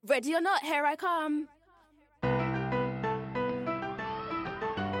Ready or not, here I come.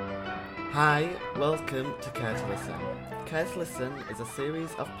 Hi, welcome to Care to Listen. Care to Listen is a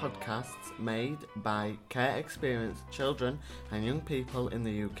series of podcasts made by care experienced children and young people in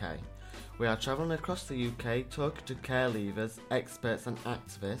the UK. We are travelling across the UK talking to care leavers, experts and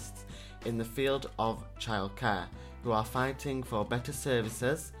activists in the field of childcare who are fighting for better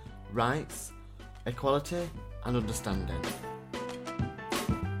services, rights, equality and understanding.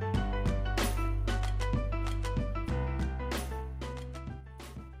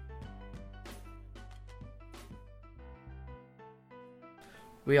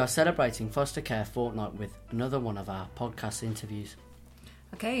 We are celebrating Foster Care Fortnight with another one of our podcast interviews.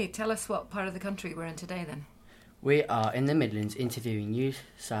 Okay, tell us what part of the country we're in today then. We are in the Midlands interviewing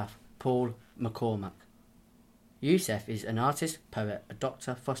Youssef Paul McCormack. Youssef is an artist, poet, a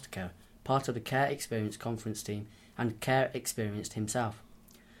doctor, foster carer, part of the Care Experience conference team and Care Experienced himself.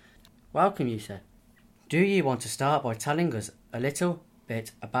 Welcome Youssef. Do you want to start by telling us a little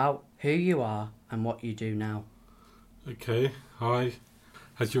bit about who you are and what you do now? Okay, hi.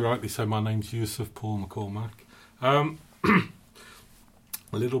 As you rightly say, my name's Youssef Paul McCormack. A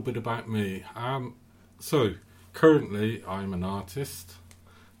little bit about me. So, currently I'm an artist.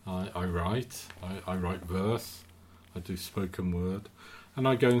 I write. I write verse. I do spoken word. And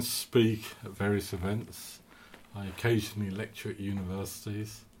I go and speak at various events. I occasionally lecture at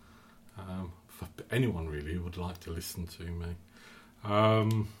universities. For anyone really who would like to listen to me.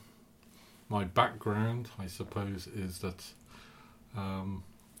 My background, I suppose, is that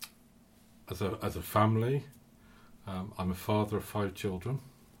as a family, I'm a father of 5 children.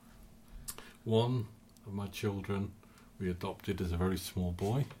 One of my children we adopted as a very small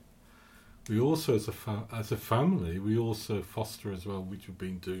boy. We also, as a family, we also foster as well, which we've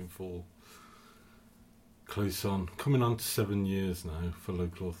been doing for coming on to 7 years now for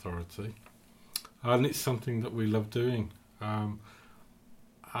local authority. And it's something that we love doing.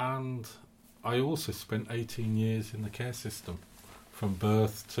 And I also spent 18 years in the care system, from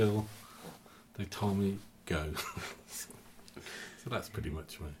birth till they told me go. So that's pretty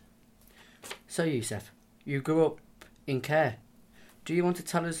much me. So Youssef, you grew up in care. Do you want to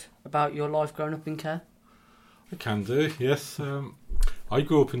tell us about your life growing up in care? I can do, yes. I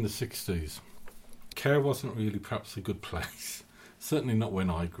grew up in the 60s. Care wasn't really perhaps a good place. Certainly not when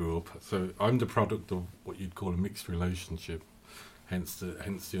I grew up. So I'm the product of what you'd call a mixed relationship, hence the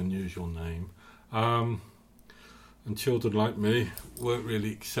unusual name. And children like me weren't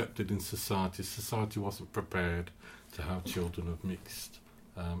really accepted in society. Society wasn't prepared to have children of mixed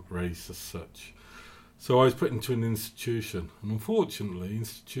race as such. So I was put into an institution. And unfortunately,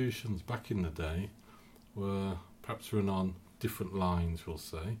 institutions back in the day were perhaps run on different lines, we'll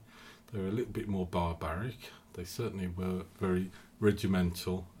say. They were a little bit more barbaric. They certainly were very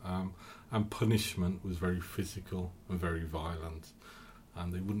regimental. And punishment was very physical and very violent.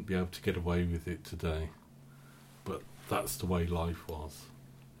 And they wouldn't be able to get away with it today. But that's the way life was.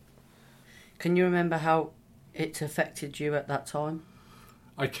 Can you remember how it affected you at that time?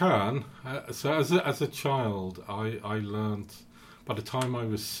 I can. So as a child, I learnt, by the time I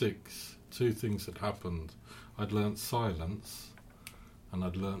was 6, 2 things had happened. I'd learnt silence and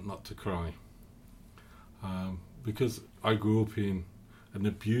I'd learnt not to cry. Because I grew up in an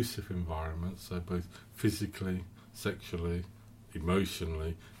abusive environment, so both physically, sexually,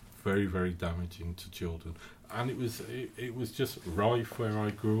 emotionally, very, very damaging to children. And it was just rife where I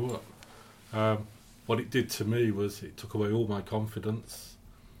grew up. What it did to me was it took away all my confidence.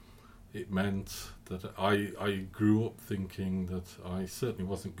 It meant that I grew up thinking that I certainly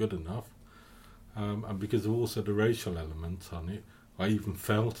wasn't good enough. And because of also the racial element on it, I even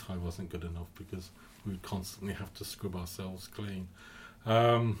felt I wasn't good enough because we would constantly have to scrub ourselves clean.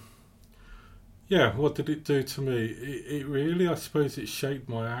 What did it do to me? It really, I suppose, it shaped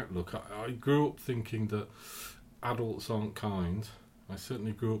my outlook. I grew up thinking that adults aren't kind. I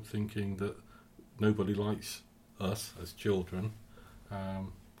certainly grew up thinking that nobody likes us as children.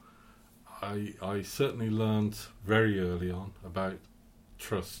 I certainly learned very early on about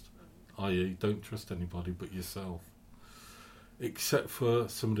trust, i.e. don't trust anybody but yourself. Except for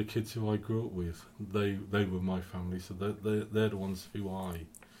some of the kids who I grew up with. They were my family, so they're the ones who I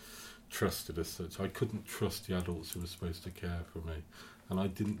trusted as such. I couldn't trust the adults who were supposed to care for me, and I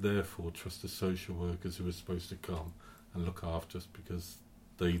didn't therefore trust the social workers who were supposed to come and look after us because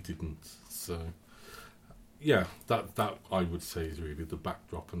they didn't. So that I would say is really the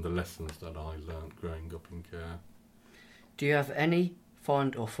backdrop and the lessons that I learned growing up in care. Do you have any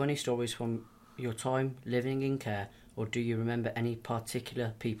fond or funny stories from your time living in care, or do you remember any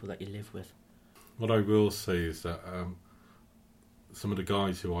particular people that you live with? What I will say is that some of the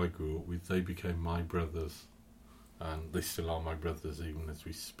guys who I grew up with, they became my brothers, and they still are my brothers even as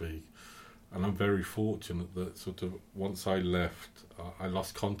we speak. And I'm very fortunate that sort of once I left, I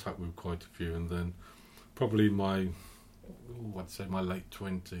lost contact with quite a few, and then probably my late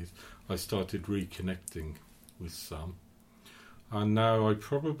 20s, I started reconnecting with some. And now I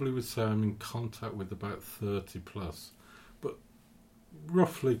probably would say I'm in contact with about 30 plus. But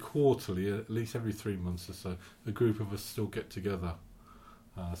roughly quarterly, at least every 3 months or so, a group of us still get together.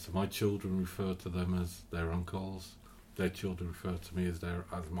 So my children refer to them as their uncles. Their children refer to me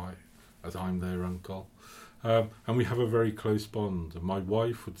as I'm their uncle. And we have a very close bond. And my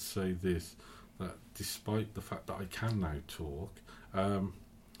wife would say this, that despite the fact that I can now talk,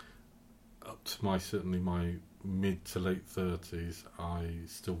 up to my mid to late 30s, I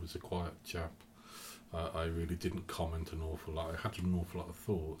still was a quiet chap. I really didn't comment an awful lot. I had an awful lot of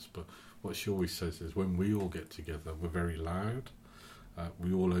thoughts, but what she always says is when we all get together, we're very loud,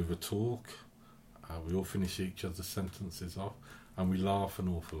 we all over talk, we all finish each other's sentences off, and we laugh an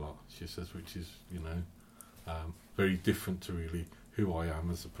awful lot, she says, which is, very different to really who I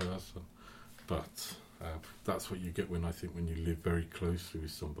am as a person. But that's what you get when you live very closely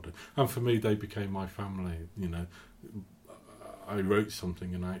with somebody. And for me, they became my family. I wrote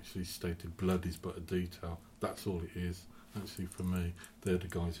something and I actually stated blood is but a detail. That's all it is. Actually, for me, they're the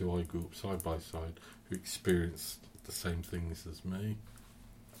guys who I grew up side by side, who experienced the same things as me.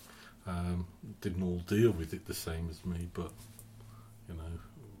 Didn't all deal with it the same as me, but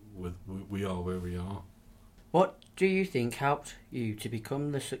we are where we are. What do you think helped you to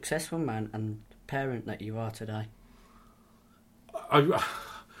become the successful man and parent that you are today? I've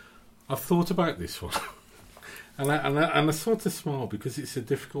thought about this one, and I sort of smile because it's a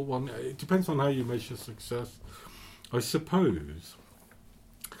difficult one. It depends on how you measure success. I suppose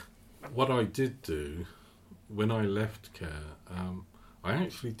what I did do when I left care, I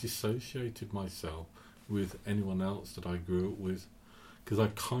actually dissociated myself with anyone else that I grew up with, because I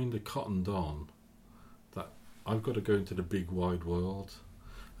kind of cottoned on that I've got to go into the big wide world,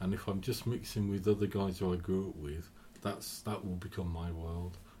 and if I'm just mixing with other guys who I grew up with, that will become my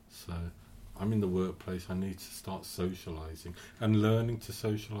world. So I'm in the workplace, I need to start socialising and learning to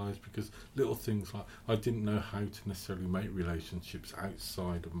socialise, because little things like I didn't know how to necessarily make relationships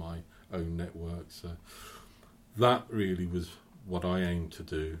outside of my own network. So that really was what I aimed to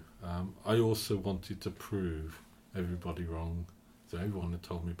do. I also wanted to prove everybody wrong. So everyone had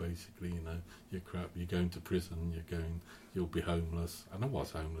told me basically, you're crap, you're going to prison, you'll be homeless. And I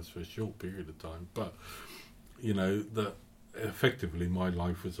was homeless for a short period of time, but that effectively my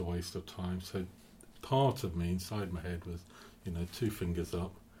life was a waste of time. So part of me inside my head was, 2 fingers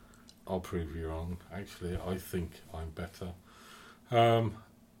up, I'll prove you wrong. Actually, I think I'm better. And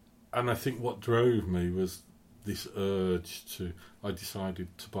I think what drove me was this urge I decided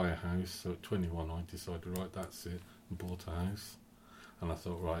to buy a house. So at 21 I decided, right, that's it, and bought a house. And I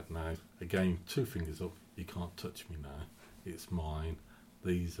thought, right, now, again, 2 fingers up, you can't touch me now. It's mine.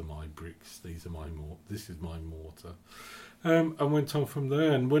 These are my bricks. This is my mortar. And went on from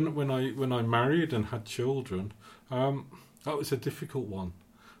there. And when I married and had children, that was a difficult one.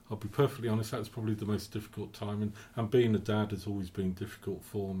 I'll be perfectly honest, that was probably the most difficult time. And being a dad has always been difficult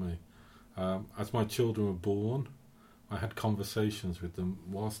for me. As my children were born, I had conversations with them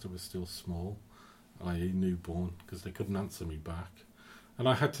whilst they were still small, i.e. newborn, because they couldn't answer me back. And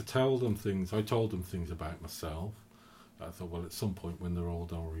I had to tell them things. I told them things about myself. I thought, well, at some point when they're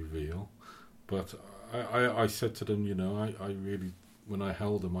old, I'll reveal. But I said to them, I really, when I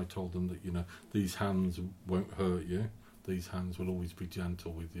held them, I told them that, these hands won't hurt you. These hands will always be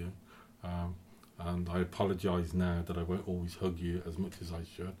gentle with you. And I apologise now that I won't always hug you as much as I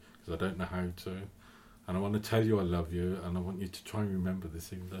should, because I don't know how to. And I want to tell you I love you, and I want you to try and remember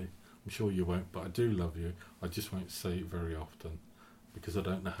this even though I'm sure you won't, but I do love you. I just won't say it very often, because I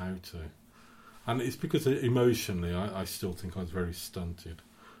don't know how to. And it's because emotionally I still think I was very stunted.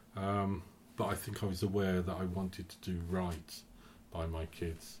 But I think I was aware that I wanted to do right by my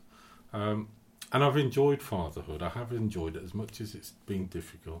kids. And I've enjoyed fatherhood. I have enjoyed it as much as it's been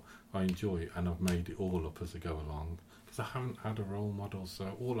difficult. I enjoy it, and I've made it all up as I go along, because I haven't had a role model.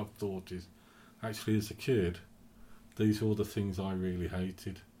 So all I've thought is, actually as a kid, these are all the things I really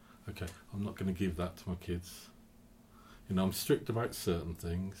hated. Okay, I'm not going to give that to my kids. I'm strict about certain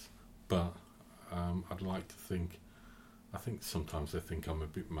things, but I'd like to think, I think sometimes they think I'm a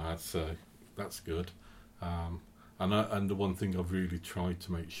bit mad, so that's good. And the one thing I've really tried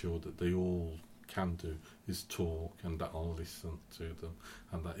to make sure that they all can do is talk, and that I'll listen to them,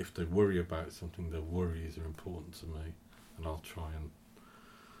 and that if they worry about something, their worries are important to me, and I'll try and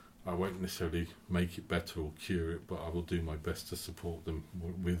I won't necessarily make it better or cure it, but I will do my best to support them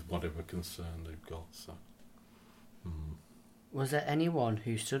with whatever concern they've got. So, Was there anyone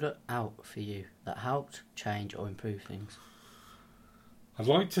who stood out for you that helped change or improve things? I'd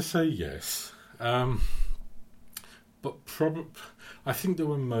like to say yes, but I think there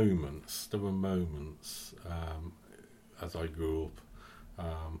were moments. As I grew up,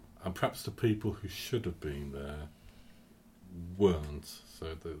 and perhaps the people who should have been there weren't.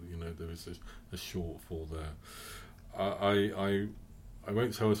 So that there was a shortfall there. I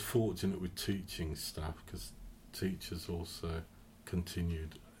won't say I was fortunate with teaching staff, because teachers also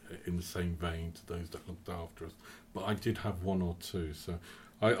continued in the same vein to those that looked after us. But I did have one or two. So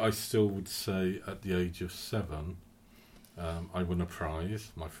I still would say at the age of 7, I won a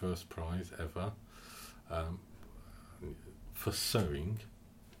prize, my first prize ever, for sewing.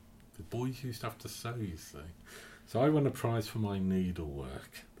 The boys used to have to sew, you see. So I won a prize for my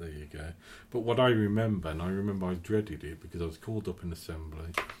needlework. There you go. But what I remember, I dreaded it because I was called up in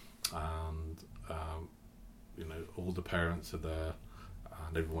assembly, and all the parents are there,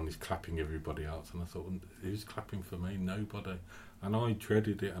 and everyone is clapping everybody else. And I thought, who's clapping for me? Nobody. And I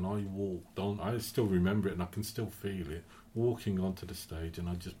dreaded it, and I walked on. I still remember it, and I can still feel it, walking onto the stage, and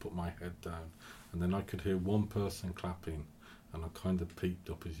I just put my head down. And then I could hear one person clapping, and I kind of peeked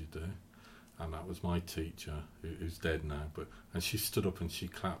up, as you do. And that was my teacher, who's dead now. And she stood up and she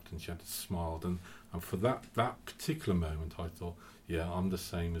clapped and she had smiled. And for that particular moment, I thought, yeah, I'm the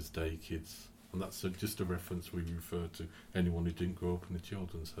same as day kids. And that's just a reference we refer to anyone who didn't grow up in a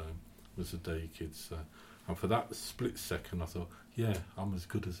children's home was a day kid. So, and for that split second, I thought, yeah, I'm as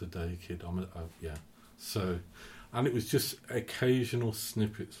good as a day kid. Yeah. So, and it was just occasional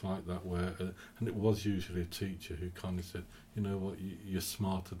snippets like that where, and it was usually a teacher who kind of said, you know what, you're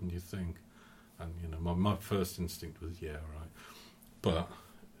smarter than you think. And my first instinct was, yeah, right. But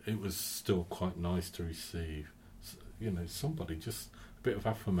it was still quite nice to receive, somebody, just a bit of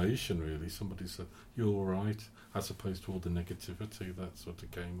affirmation, really. Somebody said, you're all right, as opposed to all the negativity that sort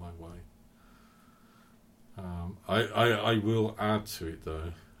of came my way. I will add to it,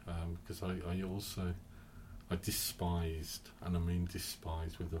 though, because I despised, and I mean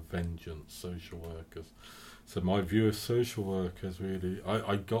despised with a vengeance, social workers. So my view of social workers, really,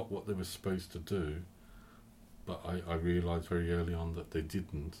 I got what they were supposed to do, but I realised very early on that they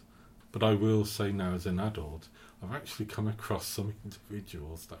didn't. But I will say now, as an adult, I've actually come across some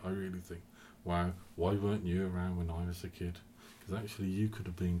individuals that I really think, wow, why weren't you around when I was a kid? Because actually you could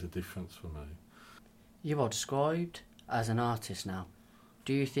have been the difference for me. You are described as an artist now.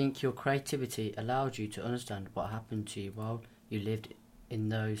 Do you think your creativity allowed you to understand what happened to you while you lived in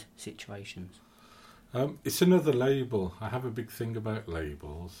those situations? It's another label. I have a big thing about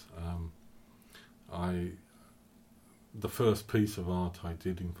labels. The first piece of art I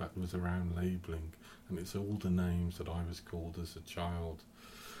did, in fact, was around labelling, and it's all the names that I was called as a child.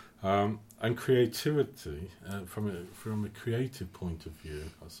 And creativity, from a creative point of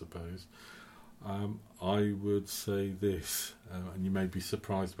view, I suppose, I would say this, and you may be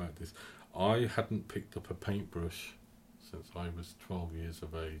surprised about this. I hadn't picked up a paintbrush since I was 12 years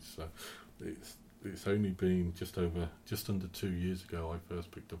of age, so it's only been just under 2 years ago I first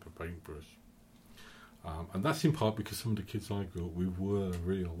picked up a paintbrush. And that's in part because some of the kids I grew up with were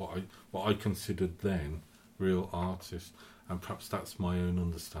real, what I considered then real artists, and perhaps that's my own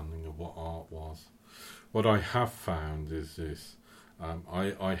understanding of what art was. What I have found is this.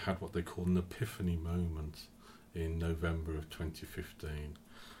 I had what they call an epiphany moment in November of 2015,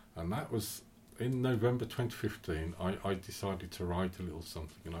 and that was in November 2015. I decided to write a little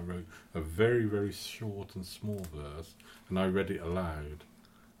something, and I wrote a very, very short and small verse, and I read it aloud.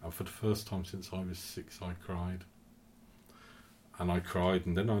 And for the first time since I was 6, I cried. And I cried,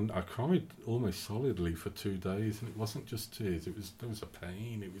 and then I cried almost solidly for 2 days, and it wasn't just tears. There was a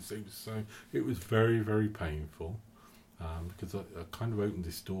pain. It was very, very painful, because I kind of opened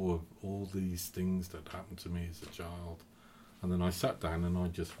this door of all these things that happened to me as a child. And then I sat down and I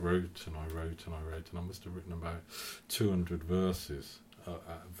just wrote and I wrote and I wrote, and I must have written about 200 verses,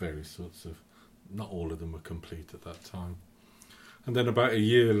 various sorts of. Not all of them were complete at that time. And then about a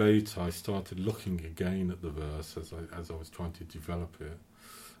year later, I started looking again at the verse as I was trying to develop it,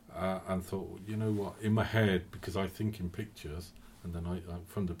 and thought, you know what, in my head, because I think in pictures, and then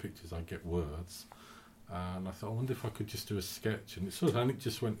from the pictures I get words, and I thought, I wonder if I could just do a sketch, and it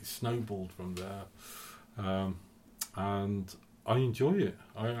just went, it snowballed from there, and I enjoy it.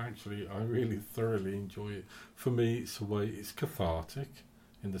 I really thoroughly enjoy it. For me, it's cathartic,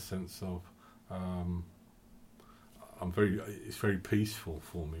 in the sense of, it's very peaceful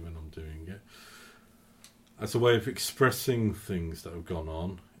for me when I'm doing it. As a way of expressing things that have gone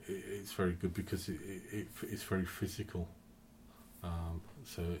on it's very good because it's very physical.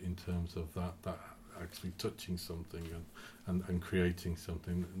 So in terms of that actually touching something and creating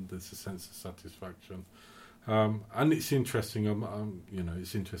something, there's a sense of satisfaction. And it's interesting.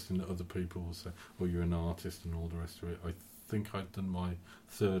 It's interesting that other people will say, "Oh, you're an artist," and all the rest of it. I think I'd done my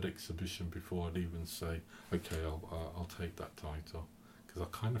third exhibition before I'd even say, "Okay, I'll take that title," because I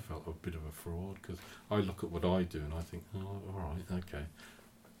kind of felt a bit of a fraud. Because I look at what I do and I think, "Oh, all right, okay."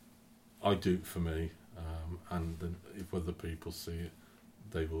 I do it for me, and then if other people see it,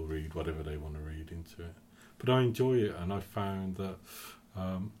 they will read whatever they want to read into it. But I enjoy it, and I found that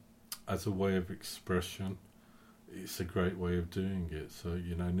as a way of expression, it's a great way of doing it. So,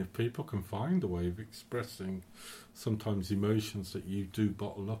 and if people can find a way of expressing sometimes emotions that you do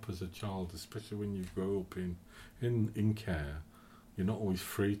bottle up as a child, especially when you grow up in care, you're not always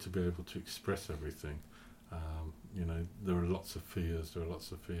free to be able to express everything. There are lots of fears. There are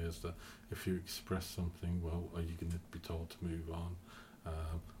lots of fears that if you express something, well, are you going to be told to move on?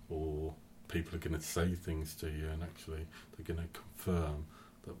 Or people are going to say things to you, and actually they're going to confirm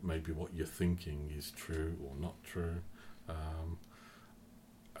that maybe what you're thinking is true or not true.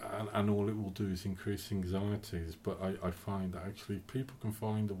 And all it will do is increase anxieties. But I find that actually people can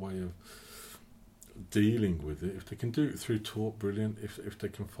find a way of dealing with it. If they can do it through talk, brilliant. If they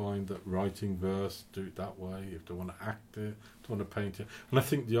can find that writing verse, do it that way. If they want to act it, if they want to paint it. And I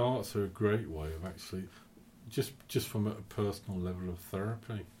think the arts are a great way of actually, just from a personal level of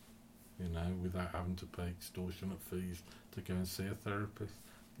therapy, without having to pay extortionate fees to go and see a therapist.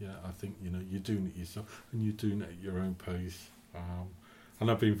 Yeah, I think, you're doing it yourself, and you're doing it at your own pace.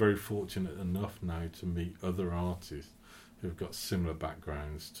 And I've been very fortunate enough now to meet other artists who've got similar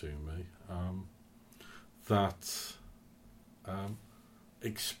backgrounds to me, that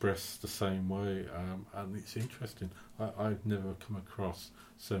express the same way, and it's interesting. I've never come across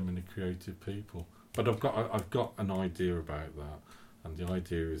so many creative people, but I've got an idea about that, and the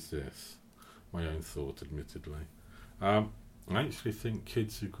idea is this: my own thought, admittedly. I actually think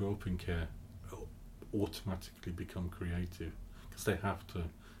kids who grow up in care automatically become creative, because they have to,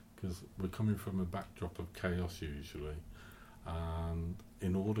 because we're coming from a backdrop of chaos usually, and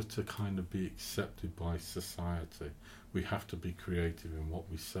in order to kind of be accepted by society, we have to be creative in what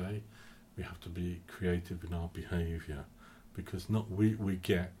we say, we have to be creative in our behaviour, because we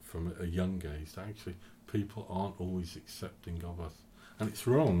get from a young age that actually people aren't always accepting of us. And it's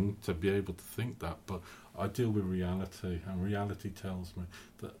wrong to be able to think that, but I deal with reality, and reality tells me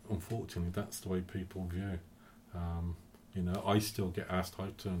that unfortunately that's the way people view. I still get asked, I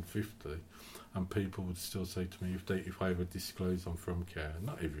turned 50, and people would still say to me, if I ever disclose I'm from care,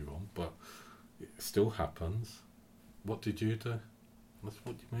 not everyone, but it still happens, what did you do? That's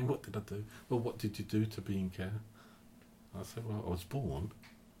what do you mean, what did I do? Well, what did you do to be in care? I said, well, I was born.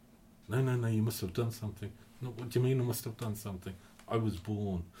 No, you must have done something. No, what do you mean I must have done something? I was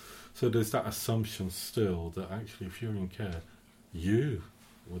born. So there's that assumption still that actually if you're in care, you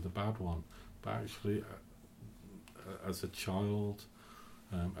were the bad one. But actually, as a child,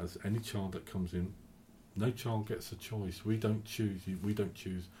 as any child that comes in, no child gets a choice. We don't choose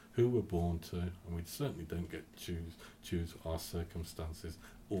who we're born to, and we certainly don't get to choose our circumstances,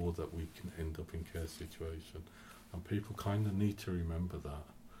 or that we can end up in care situation. And people kind of need to remember that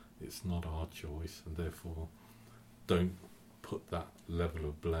it's not our choice, and therefore don't put that level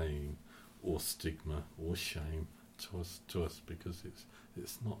of blame or stigma or shame to us, because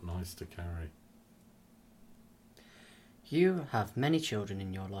it's not nice to carry. You have many children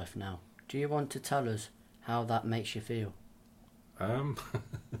in your life now. Do you want to tell us how that makes you feel?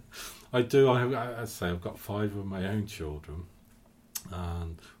 I do. I'd say I've got 5 of my own children,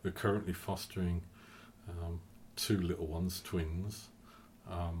 and we're currently fostering 2 little ones, twins,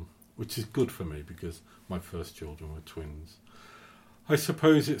 which is good for me because my first children were twins. I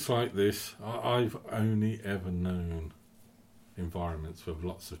suppose it's like this. I've only ever known environments with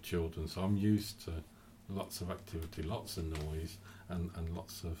lots of children, so I'm used to lots of activity, lots of noise, and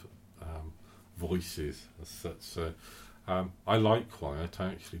lots of voices as such. So I like quiet.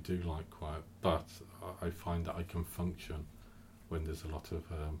 I actually do like quiet, but I find that I can function when there's a lot of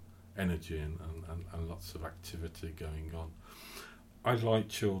energy and lots of activity going on. I like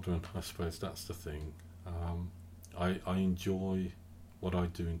children. I suppose that's the thing. I enjoy what I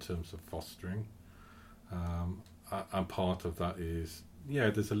do in terms of fostering, and part of that is,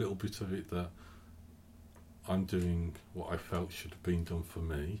 there's a little bit of it that I'm doing what I felt should have been done for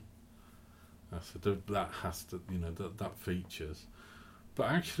me. So that has to, that features. But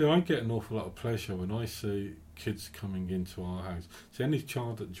actually I get an awful lot of pleasure when I see kids coming into our house. So any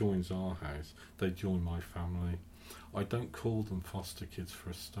child that joins our house, they join my family. I don't call them foster kids for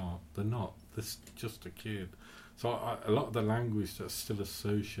a start. They're not. They're just a kid. So a lot of the language that's still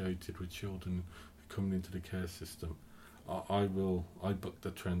associated with children coming into the care system, I buck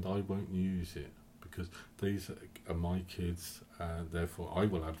the trend. I won't use it because these are my kids. Therefore, I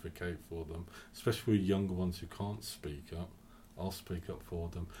will advocate for them, especially younger ones who can't speak up. I'll speak up for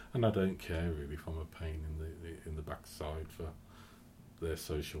them, and I don't care really if I'm a pain in the backside for their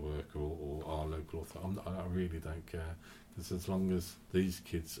social worker or our local authority. I really don't care, because as long as these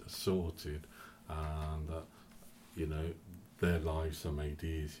kids are sorted and their lives are made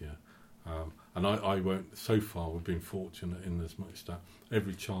easier. And I won't. So far, we've been fortunate in as much that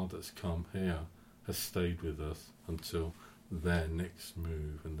every child that's come here has stayed with us until their next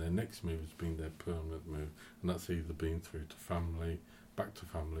move, and their next move has been their permanent move, and that's either been through to family, back to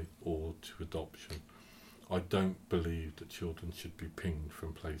family, or to adoption. I don't believe that children should be pinged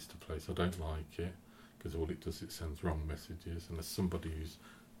from place to place. I don't like it, because all it does, it sends wrong messages, and as somebody who's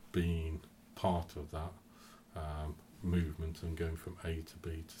been part of that movement and going from A to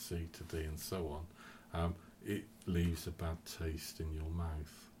B to C to D and so on, it leaves a bad taste in your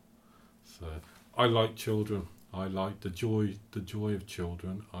mouth. So I like children. I like the joy of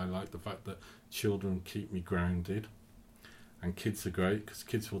children. I like the fact that children keep me grounded. And kids are great, because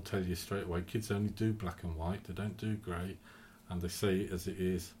kids will tell you straight away. Kids only do black and white. They don't do grey. And they say it as it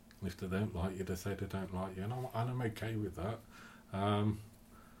is. And if they don't like you, they say they don't like you. And I'm okay with that.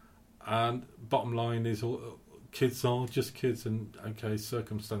 And bottom line is, kids are just kids. And, okay,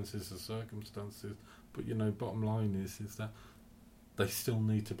 circumstances are circumstances. But, bottom line is that they still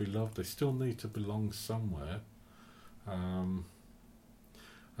need to be loved. They still need to belong somewhere. And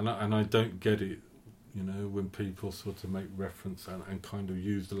I don't get it, when people sort of make reference and kind of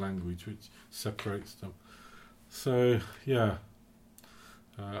use the language which separates them. So, yeah,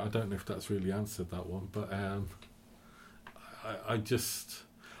 I don't know if that's really answered that one, but I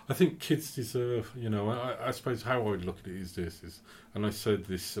think kids deserve, I suppose how I would look at it is, and I said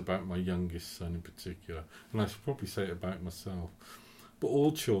this about my youngest son in particular, and I should probably say it about myself, but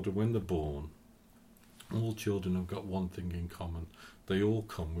all children, when they're born, all children have got one thing in common. They all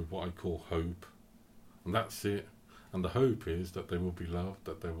come with what I call hope. And that's it. And the hope is that they will be loved,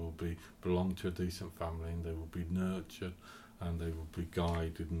 that they will belong to a decent family, and they will be nurtured, and they will be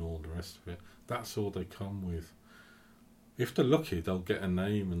guided and all the rest of it. That's all they come with. If they're lucky, they'll get a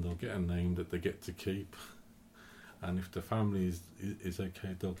name, and they'll get a name that they get to keep. And if the family is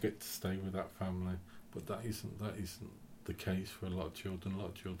okay, they'll get to stay with that family. But that isn't the case for a lot of children. A lot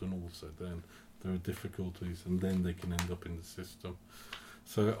of children also then, there are difficulties, and then they can end up in the system.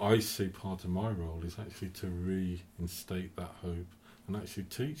 So I see part of my role is actually to reinstate that hope and actually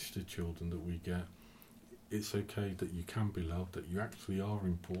teach the children that we get it's okay, that you can be loved, that you actually are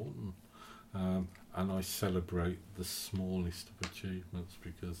important. And I celebrate the smallest of achievements,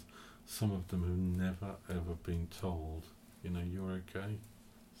 because some of them have never ever been told, you're okay.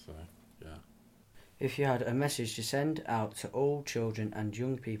 So, yeah. If you had a message to send out to all children and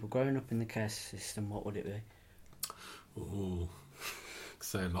young people growing up in the care system, what would it be? Oh,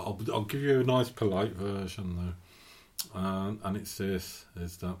 say a lot. I'll give you a nice polite version though, and it's this: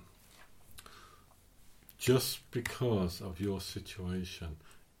 is that just because of your situation,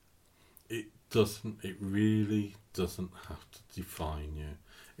 it really doesn't have to define you.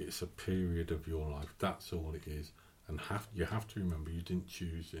 It's a period of your life. That's all it is. And you have to remember, you didn't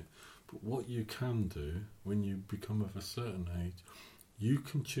choose it. But what you can do when you become of a certain age, you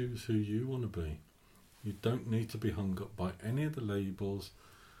can choose who you want to be. You don't need to be hung up by any of the labels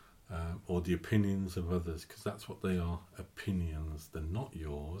or the opinions of others, because that's what they are, opinions. They're not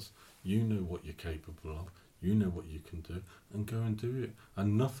yours. You know what you're capable of. You know what you can do, and go and do it.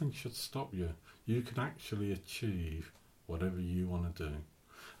 And nothing should stop you. You can actually achieve whatever you want to do.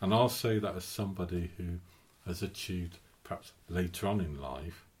 And I'll say that as somebody who has achieved perhaps later on in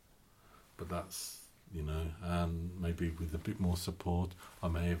life, but that's, and maybe with a bit more support, I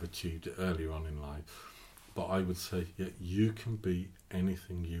may have achieved it earlier on in life. But I would say, yeah, you can be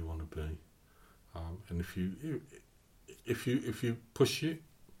anything you want to be. And if you push it.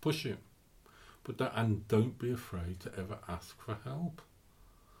 But and don't be afraid to ever ask for help,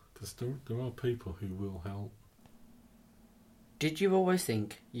 because there are people who will help. Did you always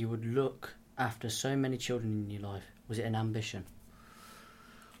think you would look after so many children in your life? Was it an ambition?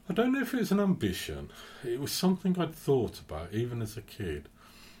 I don't know if it was an ambition. It was something I'd thought about, even as a kid.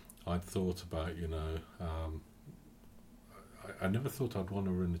 I'd thought about, I never thought I'd want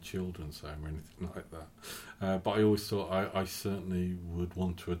to run a children's home or anything like that. But I always thought I certainly would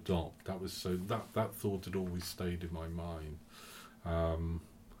want to adopt. That thought had always stayed in my mind.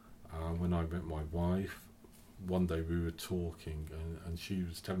 When I met my wife, one day we were talking, and she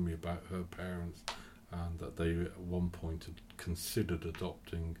was telling me about her parents, and that they at one point had considered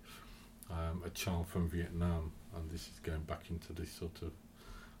adopting a child from Vietnam, and this is going back into this sort of,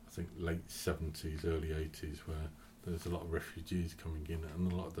 I think, late 70s, early 80s, where there's a lot of refugees coming in,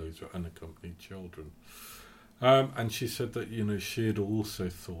 and a lot of those were unaccompanied children. And she said that, you know, she had also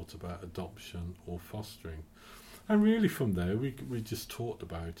thought about adoption or fostering. And really from there, we just talked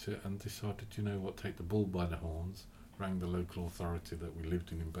about it and decided, you know what, take the bull by the horns, rang the local authority that we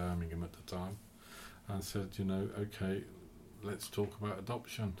lived in Birmingham at the time, and said, you know, okay, let's talk about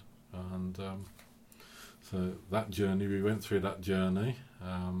adoption. And so that journey, we went through that journey,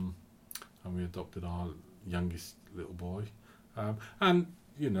 and we adopted our youngest little boy. And,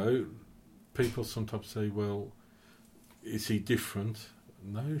 you know, people sometimes say, well, is he different?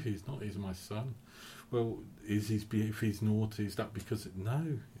 No, he's not. He's my son. Well, if he's naughty, is that because...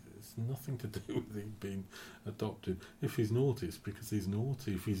 No, it's nothing to do with him being adopted. If he's naughty, it's because he's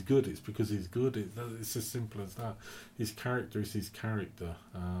naughty. If he's good, it's because he's good. It's as simple as that. His character is his character.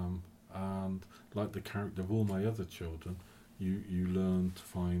 And like the character of all my other children, you learn to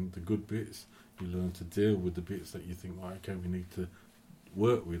find the good bits. You learn to deal with the bits that you think, right, okay, we need to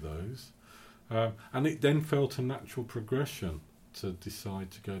work with those. And it then felt a natural progression to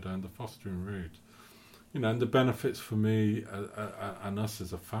decide to go down the fostering route. You know, and the benefits for me and us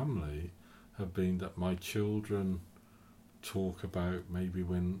as a family have been that my children talk about, maybe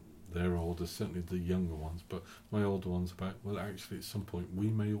when they're older, certainly the younger ones, but my older ones about, well, actually at some point we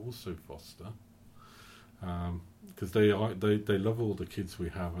may also foster. Because they love all the kids we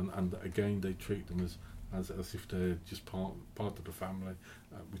have, and again they treat them as if they're just part of the family,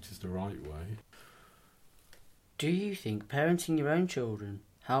 which is the right way. Do you think parenting your own children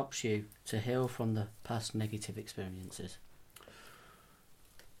helps you to heal from the past negative experiences?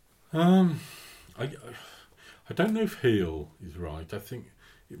 I don't know if heal is right. I think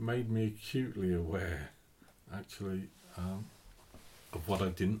it made me acutely aware, actually, of what I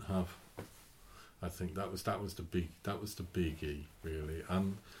didn't have. I think that was the biggie, really,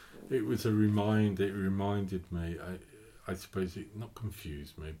 and it was a reminder. It reminded me. I suppose it not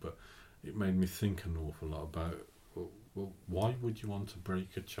confused me, but it made me think an awful lot about. Well, why would you want to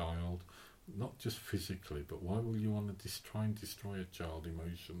break a child, not just physically, but why will you want to try and destroy a child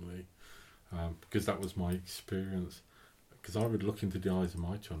emotionally? Because that was my experience. Because I would look into the eyes of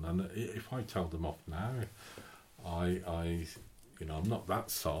my children, and if I tell them off now, I you know, I'm not that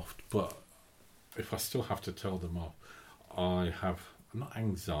soft, but if I still have to tell them off, I have not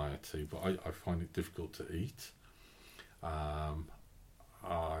anxiety, but I find it difficult to eat.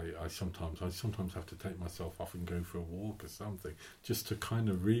 I sometimes have to take myself off and go for a walk or something, just to kind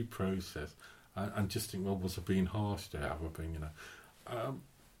of reprocess and just think, well, was I being harsh there? Have I been, you know?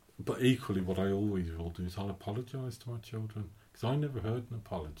 But equally, what I always will do is I'll apologise to my children, because I never heard an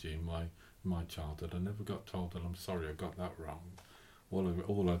apology in my childhood. I never got told that I'm sorry, I got that wrong.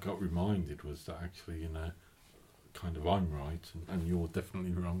 All I got reminded was that actually, you know, kind of I'm right and you're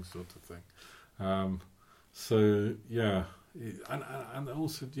definitely wrong, sort of thing. So yeah. And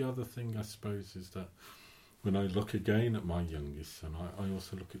also the other thing, I suppose, is that when I look again at my youngest son, I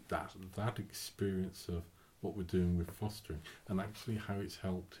also look at that experience of what we're doing with fostering and actually how it's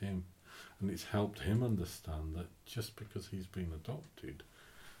helped him. And it's helped him understand that just because he's been adopted,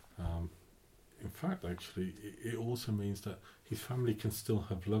 in fact, actually, it also means that his family can still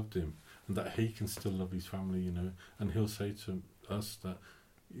have loved him and that he can still love his family, you know, and he'll say to us that,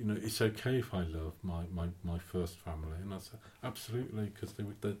 you know, it's okay if I love my first family. And I said, absolutely, because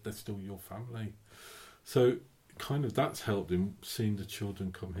they're still your family. So kind of that's helped him seeing the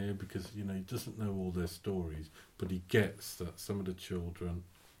children come here, because, you know, he doesn't know all their stories, but he gets that some of the children,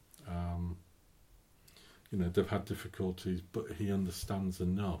 you know, they've had difficulties, but he understands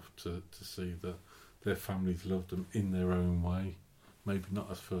enough to see that their families love them in their own way. Maybe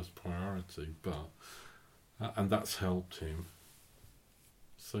not as first priority, but... and that's helped him.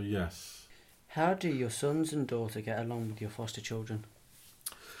 So, yes. How do your sons and daughter get along with your foster children?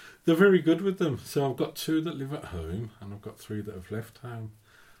 They're very good with them. So I've got 2 that live at home, and I've got 3 that have left home.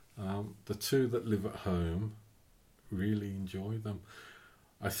 The 2 that live at home really enjoy them.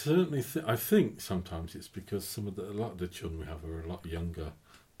 I certainly I think sometimes it's because a lot of the children we have are a lot younger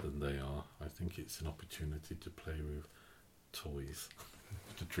than they are. I think it's an opportunity to play with toys.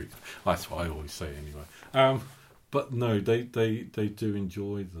 The truth. That's what I always say anyway. But no, they do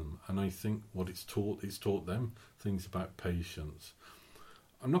enjoy them, and I think what it's taught them things about patience.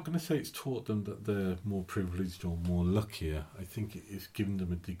 I'm not going to say it's taught them that they're more privileged or more luckier. I think it's given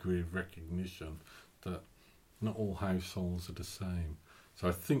them a degree of recognition that not all households are the same. So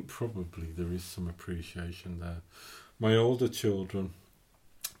I think probably there is some appreciation there. My older children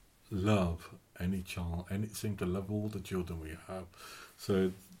love any child, seem to love all the children we have.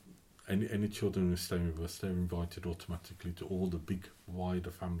 So any children who stay with us, they're invited automatically to all the big,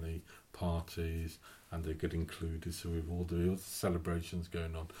 wider family parties, and they get included. So with all the other celebrations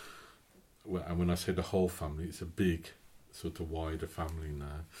going on, and when I say the whole family, it's a big sort of wider family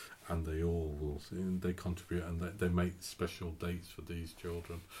now, and they all they contribute, and they make special dates for these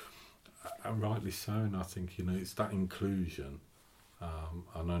children, and rightly so. And I think it's that inclusion.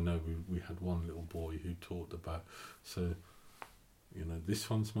 And I know we had one little boy who talked about, so this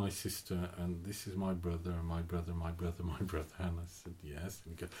one's my sister, and this is my brother, and my brother, my brother, my brother. And I said, yes.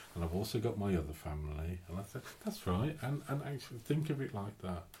 And I've also got my other family. And I said, that's right. And actually think of it like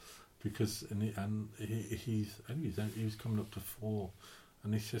that. Because, he was coming up to 4.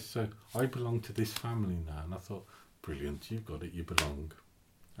 And he says, so I belong to this family now. And I thought, brilliant, you've got it, you belong.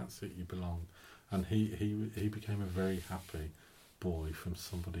 That's it, you belong. And he became a very happy boy from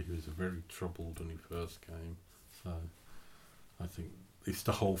somebody who was very troubled when he first came. So I think it's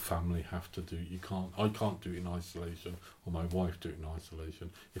the whole family have to do. I can't do it in isolation, or my wife do it in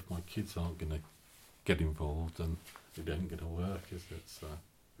isolation. If my kids aren't going to get involved, then it ain't going to work, is it? So,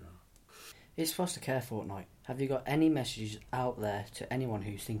 yeah. It's Foster Care Fortnight. Have you got any messages out there to anyone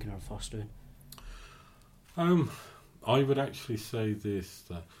who's thinking of fostering? I would actually say this,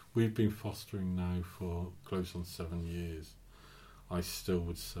 that we've been fostering now for close on 7 years. I still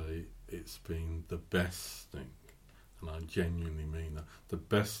would say it's been the best thing, and I genuinely mean that, the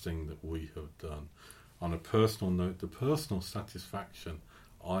best thing that we have done. On a personal note, the personal satisfaction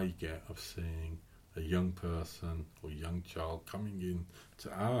I get of seeing a young person or young child coming in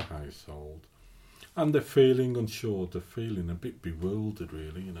to our household, and they're feeling unsure, they're feeling a bit bewildered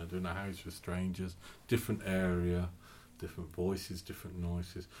really, doing a house with strangers, different area, different voices, different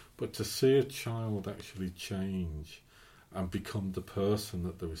noises. But to see a child actually change and become the person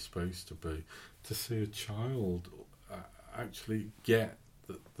that they were supposed to be, to see a child actually get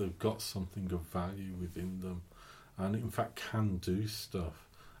that they've got something of value within them, and in fact can do stuff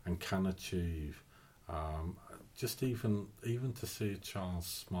and can achieve. Just even to see a child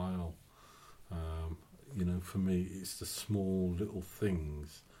smile, for me, it's the small little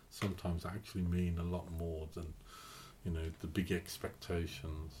things sometimes actually mean a lot more than the big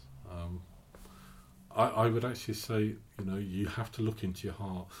expectations. I would actually say, you have to look into your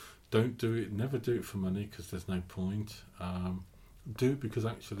heart. Don't do it, never do it for money, because there's no point. Do it because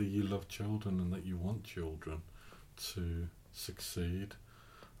actually you love children and that you want children to succeed.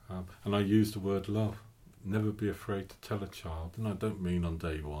 And I use the word love. Never be afraid to tell a child, and I don't mean on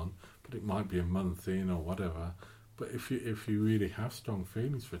day one, but it might be a month in or whatever. But if you really have strong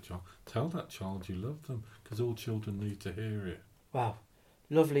feelings for a child, tell that child you love them, because all children need to hear it. Wow.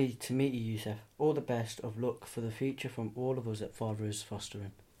 Lovely to meet you, Yusuf. All the best of luck for the future from all of us at Fathers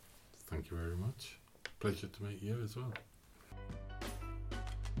Fostering. Thank you very much. Pleasure to meet you as well.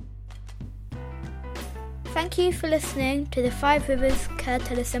 Thank you for listening to the Five Rivers Care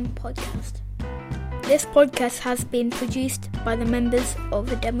Television podcast. This podcast has been produced by the members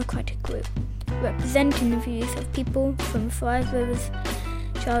of a democratic group, representing the views of people from Five Rivers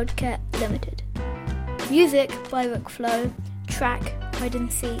Childcare Limited. Music by Rick Flow, track Hide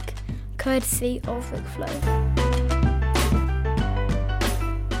and Seek, courtesy of Rick Flow.